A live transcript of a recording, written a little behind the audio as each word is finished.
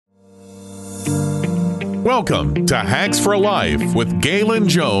Welcome to Hacks for Life with Galen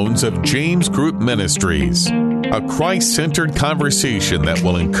Jones of James Group Ministries, a Christ-centered conversation that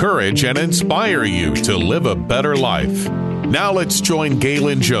will encourage and inspire you to live a better life. Now let's join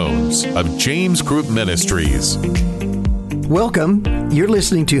Galen Jones of James Group Ministries. Welcome. You're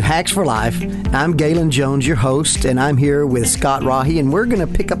listening to Hacks for Life. I'm Galen Jones, your host, and I'm here with Scott Rahi, and we're going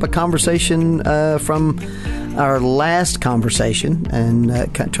to pick up a conversation from our last conversation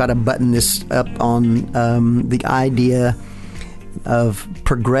and try to button this up on the idea of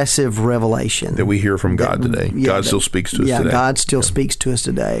progressive revelation. That we hear from God today. God still speaks to us today. God still speaks to us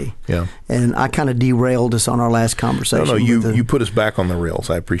today. Yeah. And I kind of derailed us on our last conversation. No, you put us back on the rails.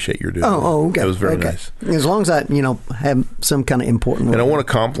 I appreciate your doing that. Oh, okay. That was very nice. As long as I, have some kind of important word. And I want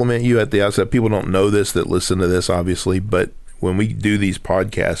to compliment you at the outset. People don't know this that listen to this, obviously, but when we do these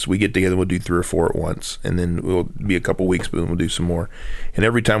podcasts, we get together, we'll do 3 or 4 at once, and then we'll be a couple weeks, but then we'll do some more. And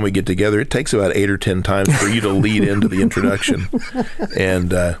every time we get together, it takes about 8 or 10 times for you to lead into the introduction.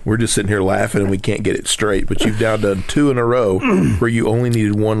 And we're just sitting here laughing, and we can't get it straight. But you've now done 2 in a row where you only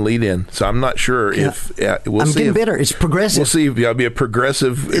needed 1 lead in. So I'm not sure if we'll I'm see. getting better. It's progressive. We'll see if I'll be a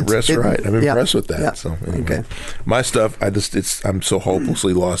progressive. Right. I'm impressed with that. Yeah. So anyway, Okay. My stuff, I'm so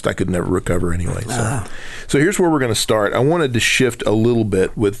hopelessly lost. I could never recover anyway. So here's where we're going to start. I wanted to shift a little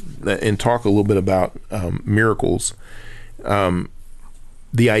bit and talk a little bit about miracles.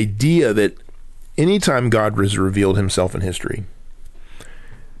 The idea that anytime God has revealed himself in history,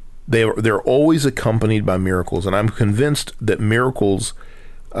 they're always accompanied by miracles. And I'm convinced that miracles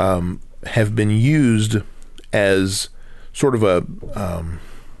have been used as sort of a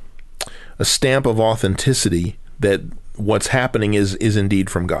stamp of authenticity that what's happening is indeed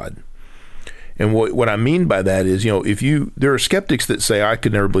from God. And what I mean by that is, there are skeptics that say, I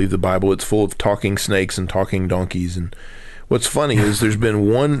could never believe the Bible. It's full of talking snakes and talking donkeys. And what's funny is there's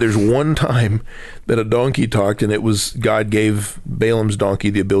one time that a donkey talked, and it was God gave Balaam's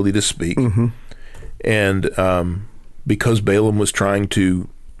donkey the ability to speak. Mm-hmm. And because Balaam was trying to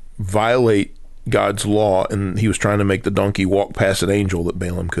violate God's law, and he was trying to make the donkey walk past an angel that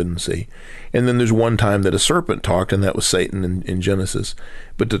Balaam couldn't see. And then there's one time that a serpent talked, and that was Satan in Genesis.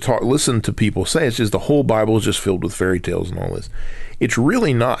 But listen to people say it's just the whole Bible is just filled with fairy tales and all this. It's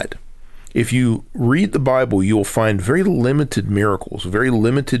really not. If you read the Bible, you'll find very limited miracles, very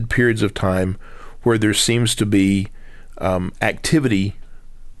limited periods of time where there seems to be activity,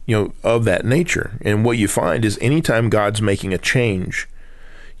 of that nature. And what you find is anytime God's making a change,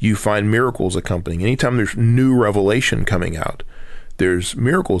 you find miracles accompanying. Anytime there's new revelation coming out, there's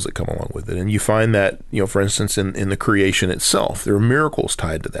miracles that come along with it. And you find that, for instance, in the creation itself, there are miracles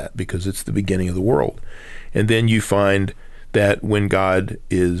tied to that because it's the beginning of the world. And then you find that when God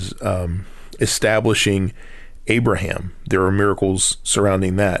is establishing Abraham, there are miracles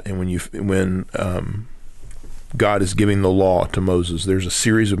surrounding that. And when God is giving the law to Moses, there's a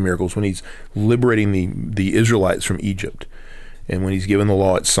series of miracles. When he's liberating the Israelites from Egypt, and when he's given the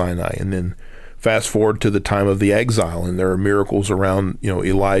law at Sinai, and then fast forward to the time of the exile, and there are miracles around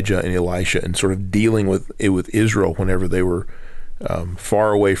Elijah and Elisha, and sort of dealing with Israel whenever they were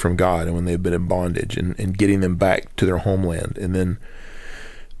far away from God and when they've been in bondage, and getting them back to their homeland. And then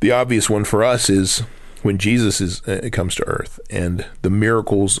the obvious one for us is when Jesus comes to earth, and the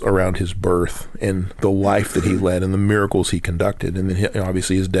miracles around his birth and the life that he led and the miracles he conducted, and then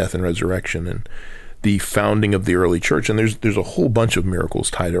obviously his death and resurrection and the founding of the early church. And there's a whole bunch of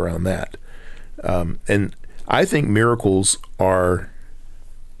miracles tied around that. And I think miracles are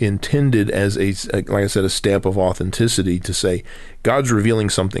intended as like I said, a stamp of authenticity to say, God's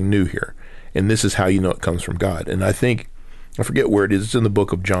revealing something new here. And this is how you know it comes from God. And I think, I forget where it is, it's in the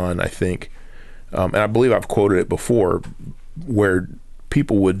book of John, I think. And I believe I've quoted it before, where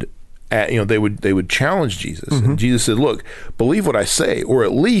people would, they would challenge Jesus. Mm-hmm. And Jesus said, look, believe what I say, or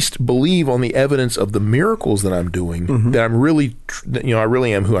at least believe on the evidence of the miracles that I'm doing, mm-hmm. that I'm really, I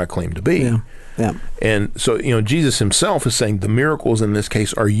really am who I claim to be. Yeah. Yeah. And so, Jesus himself is saying the miracles in this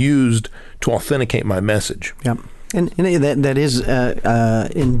case are used to authenticate my message. Yep. And that is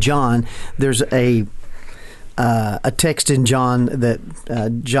in John. There's a text in John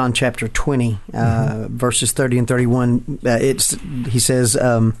that John chapter 20, verses 30 and 31. He says,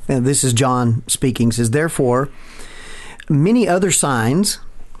 and this is John speaking. Says, therefore, many other signs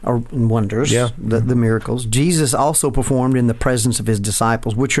or wonders, the miracles, Jesus also performed in the presence of his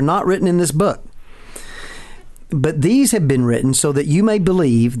disciples, which are not written in this book. But these have been written so that you may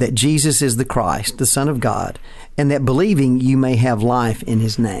believe that Jesus is the Christ, the Son of God, and that believing you may have life in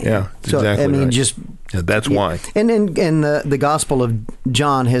his name. Yeah, so, exactly. I mean, right. That's why. And the Gospel of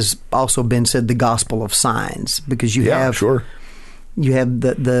John has also been said the Gospel of signs, because you have you have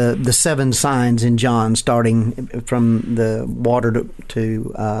the 7 signs in John, starting from the water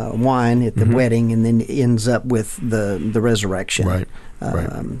to wine at the wedding, and then ends up with the resurrection.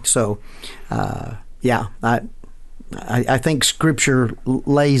 Right. So, I think Scripture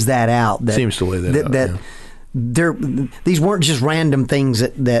lays that out. That seems to lay that out. These weren't just random things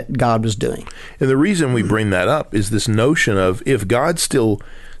that God was doing. And the reason we bring that up is this notion of, if God still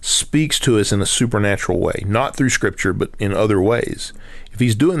speaks to us in a supernatural way, not through Scripture, but in other ways, if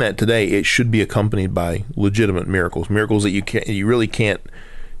he's doing that today, it should be accompanied by legitimate miracles that you really can't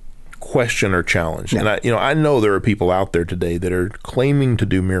question or challenge. Yeah. And I know there are people out there today that are claiming to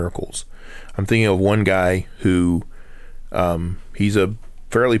do miracles. I'm thinking of one guy who he's a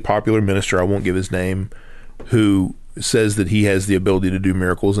fairly popular minister, I won't give his name, who says that he has the ability to do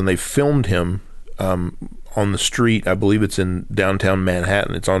miracles, and they filmed him on the street. I believe it's in downtown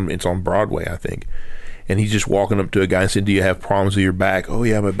Manhattan. It's on Broadway, I think. And he's just walking up to a guy and saying, "Do you have problems with your back?" "Oh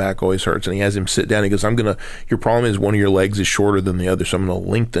yeah, my back always hurts." And he has him sit down. He goes, "Your problem is one of your legs is shorter than the other, so I'm going to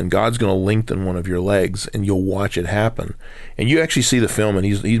lengthen. God's going to lengthen one of your legs, and you'll watch it happen." And you actually see the film, and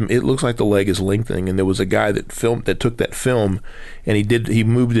it looks like the leg is lengthening. And there was a guy that took that film, and he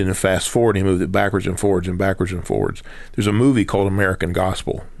moved it in fast forward. He moved it backwards and forwards and backwards and forwards. There's a movie called American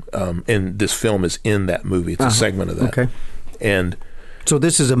Gospel, and this film is in that movie. It's a segment of that. Okay. And so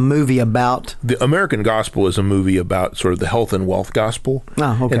this is a movie about... The American Gospel is a movie about sort of the health and wealth gospel,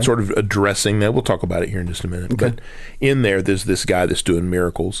 and sort of addressing that. We'll talk about it here in just a minute. Okay. But in there's this guy that's doing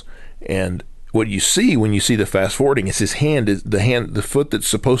miracles, and what you see when you see the fast forwarding is the foot that's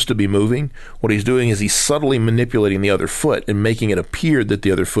supposed to be moving. What he's doing is he's subtly manipulating the other foot and making it appear that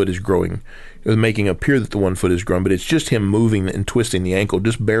the other foot is growing, making it appear that the one foot is growing, but it's just him moving and twisting the ankle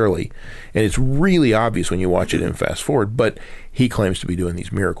just barely. And it's really obvious when you watch it in fast forward, but he claims to be doing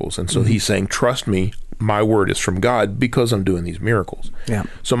these miracles. And so he's saying, "Trust me, my word is from God because I'm doing these miracles." Yeah.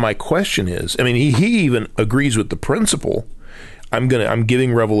 So my question is, he even agrees with the principle. I'm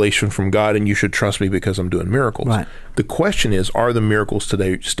giving revelation from God, and you should trust me because I'm doing miracles. Right. The question is, are the miracles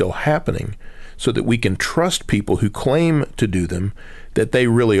today still happening, so that we can trust people who claim to do them, that they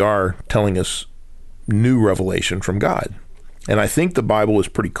really are telling us new revelation from God? And I think the Bible is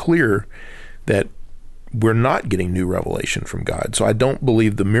pretty clear that we're not getting new revelation from God. So I don't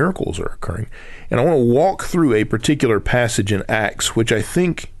believe the miracles are occurring. And I want to walk through a particular passage in Acts, which I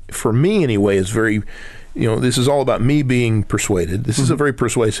think, for me anyway, is very... this is all about me being persuaded. This is a very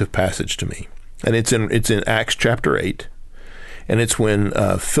persuasive passage to me. And it's in Acts chapter 8. And it's when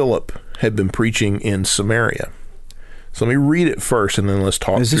Philip had been preaching in Samaria. So let me read it first, and then let's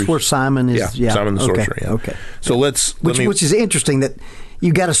talk. Is this where Simon is? Yeah, Simon the sorcerer. Okay. Yeah. Okay. So which is interesting that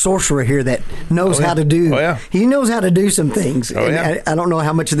you got a sorcerer here that knows how to do. Oh, yeah. He knows how to do some things. Oh, yeah. I don't know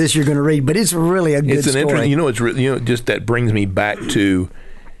how much of this you're going to read, but it's really a good story. Interesting. Just that brings me back to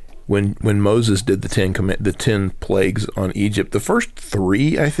when Moses did the 10 plagues on Egypt. The first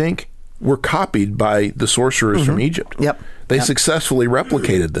 3, I think, were copied by the sorcerers from Egypt. Yep. They successfully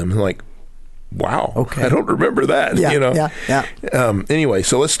replicated them. Like, wow. Okay. I don't remember that. Yeah. Anyway,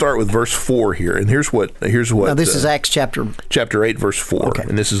 so let's start with verse 4 here. And here's what. Now this is Acts chapter 8, verse 4. Okay.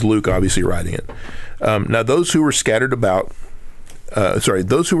 And this is Luke obviously writing it. Now those who were scattered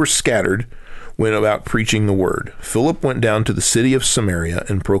went about preaching the word. Philip went down to the city of Samaria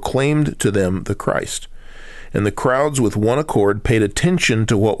and proclaimed to them the Christ. And the crowds with one accord paid attention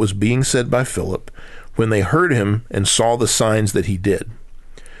to what was being said by Philip when they heard him and saw the signs that he did.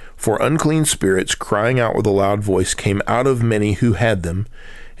 For unclean spirits, crying out with a loud voice, came out of many who had them,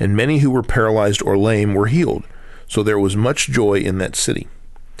 and many who were paralyzed or lame were healed. So there was much joy in that city.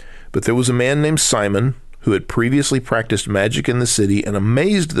 But there was a man named Simon, who had previously practiced magic in the city and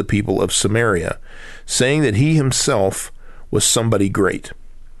amazed the people of Samaria, saying that he himself was somebody great.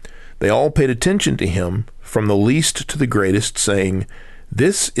 They all paid attention to him, from the least to the greatest, saying,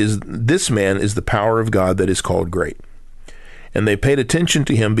 This man is the power of God that is called great. And they paid attention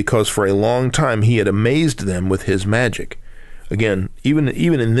to him because for a long time he had amazed them with his magic. Again, even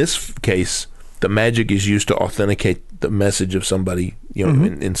in this case, the magic is used to authenticate the message of somebody,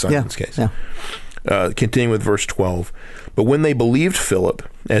 in Simon's case. Yeah. Continuing with verse 12. But when they believed Philip,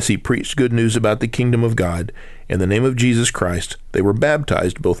 as he preached good news about the kingdom of God in the name of Jesus Christ, they were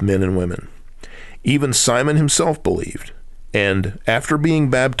baptized, both men and women. Even Simon himself believed, and after being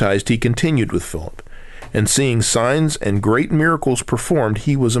baptized, he continued with Philip. And seeing signs and great miracles performed,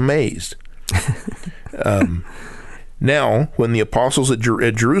 he was amazed. Now, when the apostles at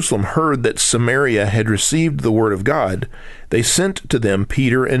Jerusalem heard that Samaria had received the word of God, they sent to them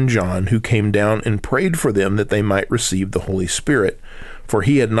Peter and John, who came down and prayed for them that they might receive the Holy Spirit, for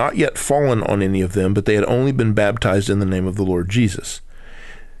he had not yet fallen on any of them, but they had only been baptized in the name of the Lord Jesus.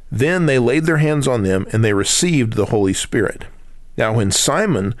 Then they laid their hands on them, and they received the Holy Spirit. Now when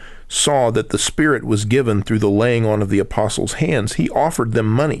Simon saw that the Spirit was given through the laying on of the apostles' hands, he offered them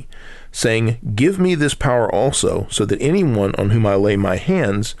money, saying, "Give me this power also, so that anyone on whom I lay my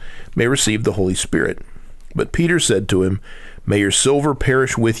hands may receive the Holy Spirit." But Peter said to him, "May your silver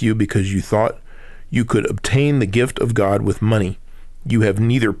perish with you, because you thought you could obtain the gift of God with money. You have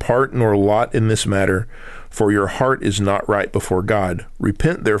neither part nor lot in this matter, for your heart is not right before God.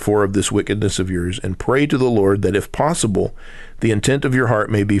 Repent therefore of this wickedness of yours, and pray to the Lord that, if possible, the intent of your heart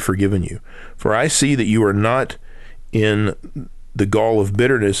may be forgiven you. For I see that you are not in the gall of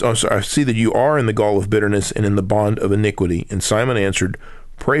bitterness. I see that you are in the gall of bitterness and in the bond of iniquity." And Simon answered,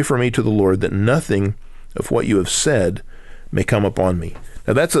 "Pray for me to the Lord, that nothing of what you have said may come upon me."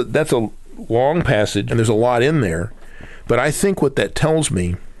 Now that's a long passage, and there's a lot in there. But I think what that tells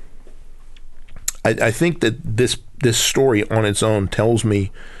me, I think that this story on its own tells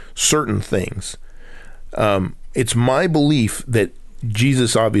me certain things. It's my belief that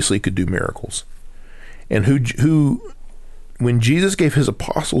Jesus obviously could do miracles, and who when Jesus gave his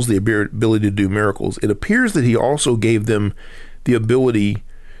apostles the ability to do miracles, it appears that he also gave them the ability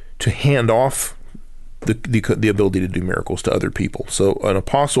to hand off the ability to do miracles to other people. So an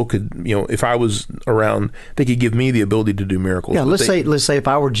apostle could, if I was around, they could give me the ability to do miracles. Yeah, let's say if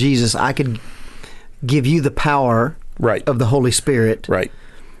I were Jesus, I could give you the power of the Holy Spirit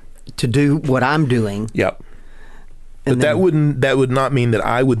to do what I'm doing. Yep. But that would not mean that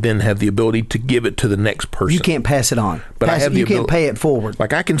I would then have the ability to give it to the next person. You can't pass it on. But you can't pay it forward.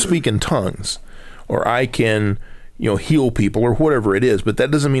 Like I can speak in tongues, or I can heal people, or whatever it is, but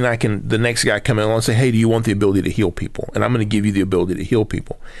that doesn't mean the next guy come in and say, "Hey, do you want the ability to heal people?" And I'm going to give you the ability to heal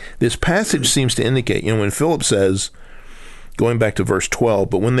people. This passage seems to indicate, when Philip says, going back to verse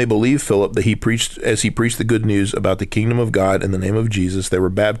 12, "But when they believed Philip, that he preached the good news about the kingdom of God in the name of Jesus, they were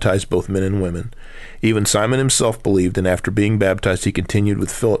baptized, both men and women. Even Simon himself believed, and after being baptized, he continued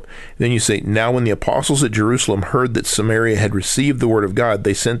with Philip." Then you say, "Now when the apostles at Jerusalem heard that Samaria had received the word of God,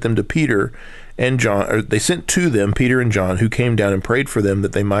 they sent to them Peter and John, who came down and prayed for them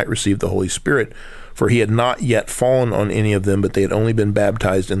that they might receive the Holy Spirit. For he had not yet fallen on any of them, but they had only been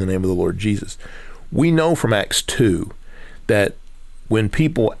baptized in the name of the Lord Jesus." We know from Acts 2 that when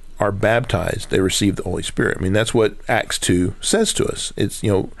people are baptized, they receive the Holy Spirit. I mean, that's what Acts 2 says to us. It's,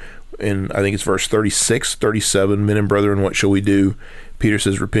 in I think it's verse 36, 37, "Men and brethren, what shall we do?" Peter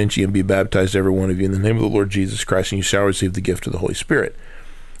says, "Repent ye and be baptized, every one of you, in the name of the Lord Jesus Christ, and you shall receive the gift of the Holy Spirit."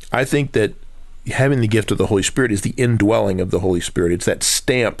 I think that having the gift of the Holy Spirit is the indwelling of the Holy Spirit. It's that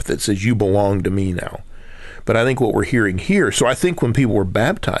stamp that says, "You belong to me now." But I think what we're hearing here, so I think when people were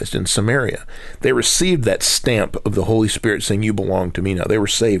baptized in Samaria, they received that stamp of the Holy Spirit saying, "You belong to me now." They were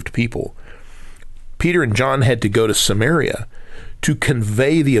saved people. Peter and John had to go to Samaria to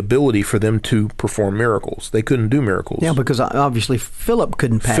convey the ability for them to perform miracles. They couldn't do miracles. Yeah, because obviously Philip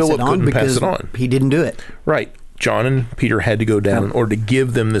couldn't pass it on because he didn't do it. Right. John and Peter had to go down in order to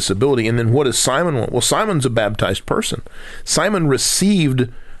give them this ability. And then what does Simon want? Well, Simon's a baptized person. Simon received,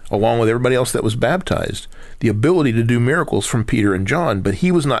 along with everybody else that was baptized, the ability to do miracles from Peter and John, but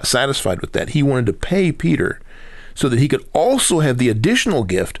he was not satisfied with that. He wanted to pay Peter so that he could also have the additional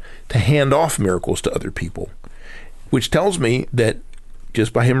gift to hand off miracles to other people, which tells me that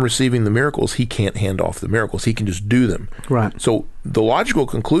just by him receiving the miracles, he can't hand off the miracles. He can just do them. Right. So the logical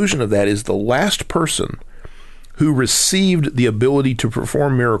conclusion of that is the last person who received the ability to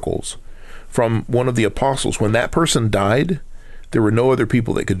perform miracles from one of the apostles, when that person died, there were no other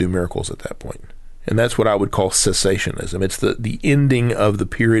people that could do miracles at that point. And that's what I would call cessationism. It's the ending of the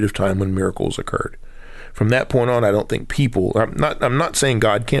period of time when miracles occurred. From that point on, I don't think people, I'm not saying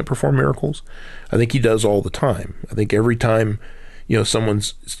God can't perform miracles. I think he does all the time. I think every time,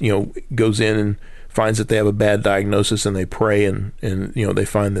 someone's, goes in and finds that they have a bad diagnosis and they pray and they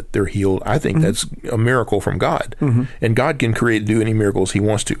find that they're healed, I think that's a miracle from God. And God can do any miracles he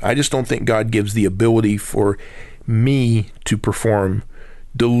wants to. I just don't think God gives the ability for me to perform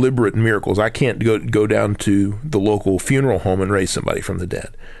deliberate miracles. I can't go down to the local funeral home and raise somebody from the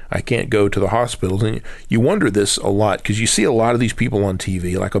dead. I can't go to the hospitals. And you wonder this a lot because you see a lot of these people on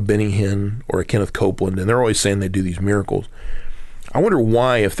TV, like a Benny Hinn or a Kenneth Copeland, and they're always saying they do these miracles. I wonder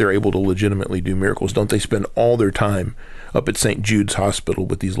why, if they're able to legitimately do miracles, don't they spend all their time up at St. Jude's Hospital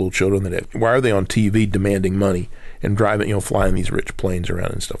with these little children? Why are they on TV demanding money and driving, flying these rich planes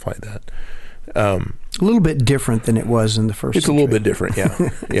around and stuff like that? A little bit different than it was in the first It's century. A little bit different, yeah.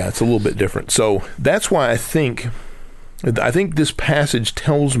 Yeah, it's a little bit different. So that's why I think this passage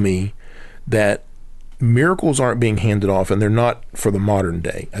tells me that miracles aren't being handed off, and they're not for the modern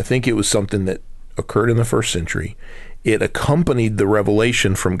day. I think it was something that occurred in the first century. It accompanied the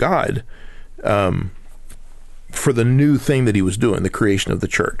revelation from God for the new thing that he was doing, the creation of the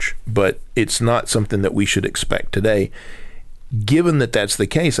church. But it's not something that we should expect today. Given that that's the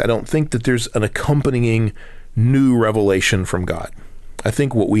case, I don't think that there's an accompanying new revelation from God. I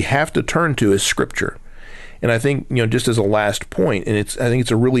think what we have to turn to is Scripture. And I think, just as a last point, and I think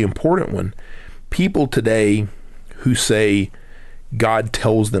it's a really important one, people today who say God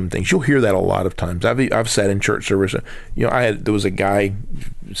tells them things, you'll hear that a lot of times. I've sat in church service. There was a guy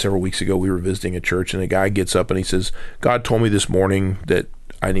several weeks ago, we were visiting a church, and a guy gets up and he says, God told me this morning that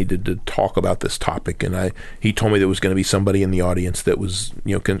I needed to talk about this topic, and he told me there was going to be somebody in the audience that was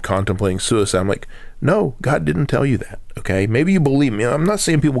contemplating suicide. I'm like, no, God didn't tell you that. Okay, maybe you believe me. I'm not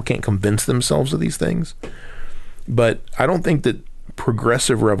saying people can't convince themselves of these things, but I don't think that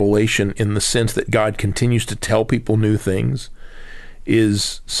progressive revelation, in the sense that God continues to tell people new things,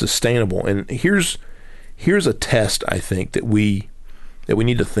 is sustainable. And here's a test, I think, that we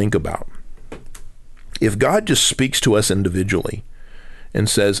need to think about. If God just speaks to us individually and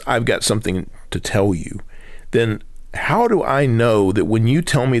says, I've got something to tell you, then how do I know that when you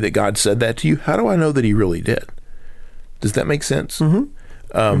tell me that God said that to you, how do I know that he really did? Does that make sense?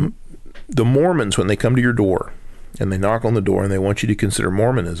 Mm-hmm. The Mormons, when they come to your door and they knock on the door and they want you to consider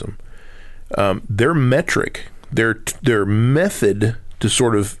Mormonism, their metric, their method to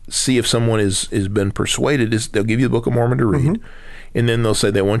sort of see if someone has been persuaded is they'll give you the Book of Mormon to read. Mm-hmm. And then they'll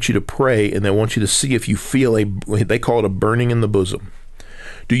say they want you to pray, and they want you to see if you feel they call it a burning in the bosom.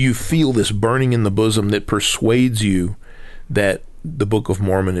 Do you feel this burning in the bosom that persuades you that the Book of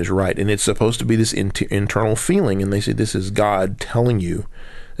Mormon is right? And it's supposed to be this internal feeling, and they say this is God telling you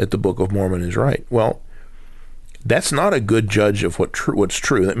that the Book of Mormon is right. Well, that's not a good judge of what's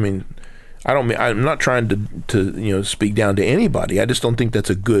true. I mean, I'm not trying to speak down to anybody. I just don't think that's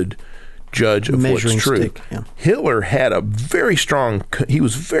a good judge of measuring what's true. Stick, yeah. Hitler had he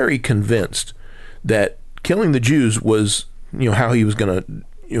was very convinced that killing the Jews was, how he was going to,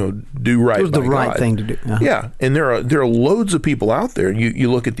 do right by God. It was the right thing to do. Uh-huh. Yeah, and there are loads of people out there.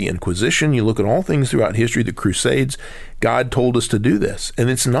 You look at the Inquisition, you look at all things throughout history, the Crusades. God told us to do this, and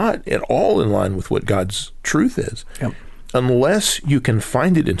it's not at all in line with what God's truth is. Yep. Unless you can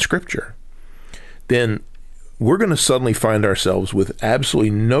find it in Scripture, then we're going to suddenly find ourselves with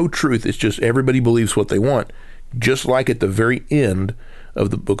absolutely no truth. It's just everybody believes what they want, just like at the very end of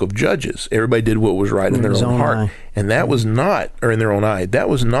the book of Judges. Everybody did what was right in their own heart. And that was not, or in their own eye, that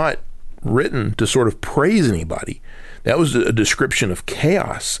was not written to sort of praise anybody. That was a description of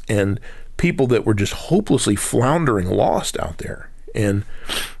chaos and people that were just hopelessly floundering, lost out there. And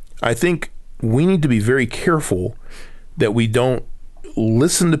I think we need to be very careful that we don't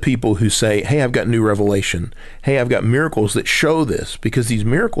listen to people who say, hey, I've got new revelation. Hey, I've got miracles that show this, because these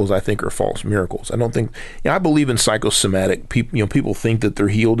miracles, I think, are false miracles. I don't think, I believe in psychosomatic people. People think that they're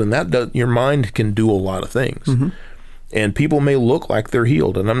healed, and your mind can do a lot of things. Mm-hmm. And people may look like they're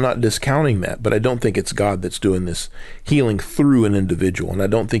healed, and I'm not discounting that, but I don't think it's God that's doing this healing through an individual. And I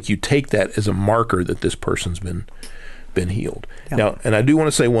don't think you take that as a marker that this person's been healed. Yeah. Now, and I do want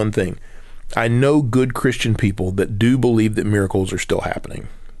to say one thing. I know good Christian people that do believe that miracles are still happening.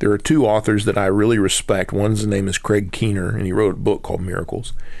 There are two authors that I really respect. One's name is Craig Keener, and he wrote a book called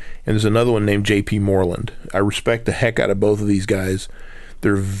Miracles. And there's another one named J.P. Moreland. I respect the heck out of both of these guys.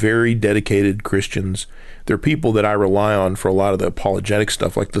 They're very dedicated Christians. They're people that I rely on for a lot of the apologetic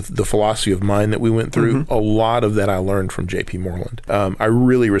stuff, like the philosophy of mind that we went through. Mm-hmm. A lot of that I learned from J.P. Moreland. I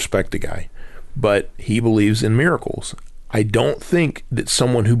really respect the guy, but he believes in miracles. I don't think that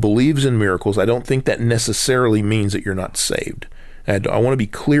someone who believes in miracles, I don't think that necessarily means that you're not saved. I want to be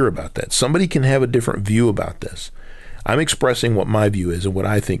clear about that. Somebody can have a different view about this. I'm expressing what my view is and what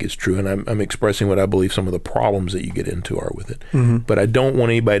I think is true, and I'm expressing what I believe some of the problems that you get into are with it. Mm-hmm. But I don't want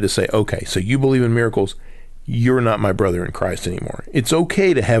anybody to say, okay, so you believe in miracles, you're not my brother in Christ anymore. It's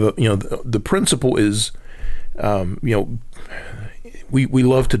okay to have the principle is, we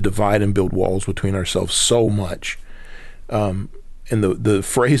love to divide and build walls between ourselves so much. And the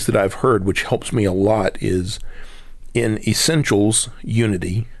phrase that I've heard, which helps me a lot, is in essentials,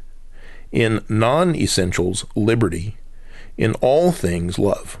 unity, in non-essentials, liberty, in all things,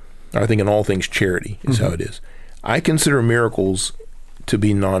 love. I think in all things, charity is mm-hmm. how it is. I consider miracles to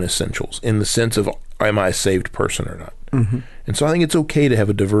be non-essentials in the sense of, am I a saved person or not? Mm-hmm. And so I think it's okay to have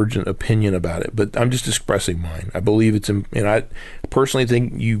a divergent opinion about it, but I'm just expressing mine. I believe and I personally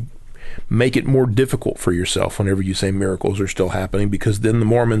think make it more difficult for yourself whenever you say miracles are still happening, because then the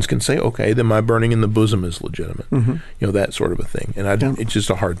Mormons can say, okay, then my burning in the bosom is legitimate. That sort of a thing. And it's just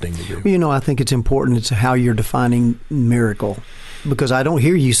a hard thing to do. I think it's important. It's how you're defining miracle, because I don't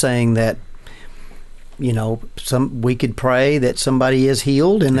hear you saying that, we could pray that somebody is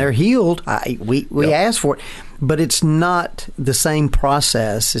healed and they're healed. We ask for it, but it's not the same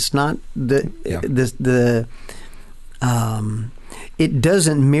process. It's not it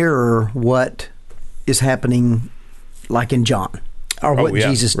doesn't mirror what is happening like in John or what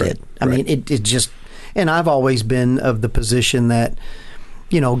Jesus did. I mean, it just, and I've always been of the position that,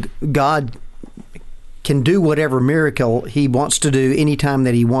 God can do whatever miracle he wants to do anytime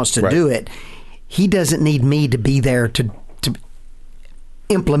that he wants to do it. He doesn't need me to be there to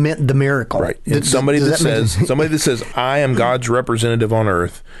implement the miracle. Right. And somebody that says, I am God's representative on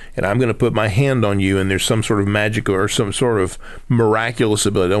earth, and I'm going to put my hand on you, and there's some sort of magic or some sort of miraculous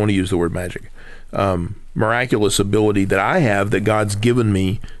ability. I don't want to use the word magic. Miraculous ability that I have that God's given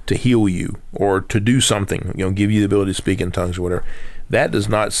me to heal you or to do something, give you the ability to speak in tongues or whatever.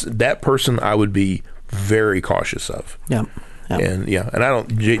 That person I would be very cautious of. Yeah. And I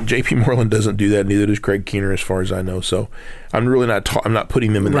don't. J.P. Moreland doesn't do that. Neither does Craig Keener, as far as I know. So I'm really not. I'm not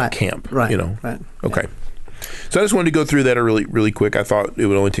putting them in that camp. Right. Right. Okay. So I just wanted to go through that really, really quick. I thought it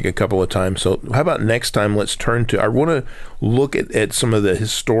would only take a couple of times. So how about next time? Let's turn to. I want to look at some of the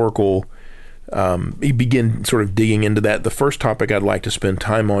historical. Begin sort of digging into that. The first topic I'd like to spend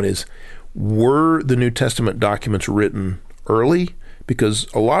time on is: were the New Testament documents written early? Because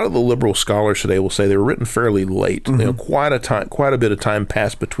a lot of the liberal scholars today will say they were written fairly late. Quite a bit of time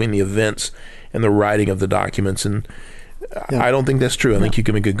passed between the events and the writing of the documents, and I don't think that's true. I think you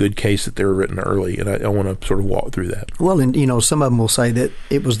can make a good case that they were written early, and I want to sort of walk through that. Well, and some of them will say that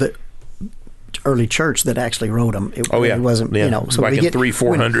it was the early church that actually wrote them. It wasn't. So like in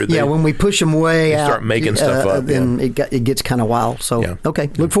 300-400. When we push them way out, start making stuff up, then it gets kind of wild. So okay,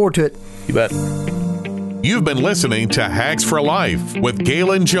 look forward to it. You bet. You've been listening to Hacks for Life with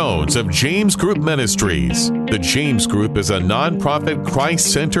Galen Jones of James Group Ministries. The James Group is a nonprofit,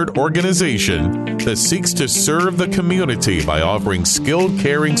 Christ-centered organization that seeks to serve the community by offering skilled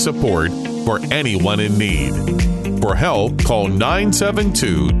caring support for anyone in need. For help, call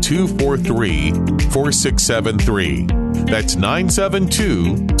 972-243-4673. That's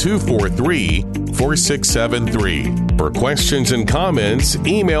 972-243-4673. For questions and comments,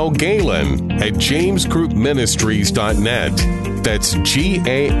 email Galen at jamesgroupministries.net. That's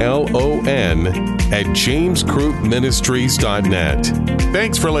GALON at jamesgroupministries.net.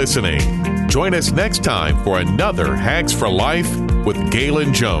 Thanks for listening. Join us next time for another Hacks for Life with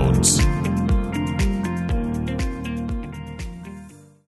Galen Jones.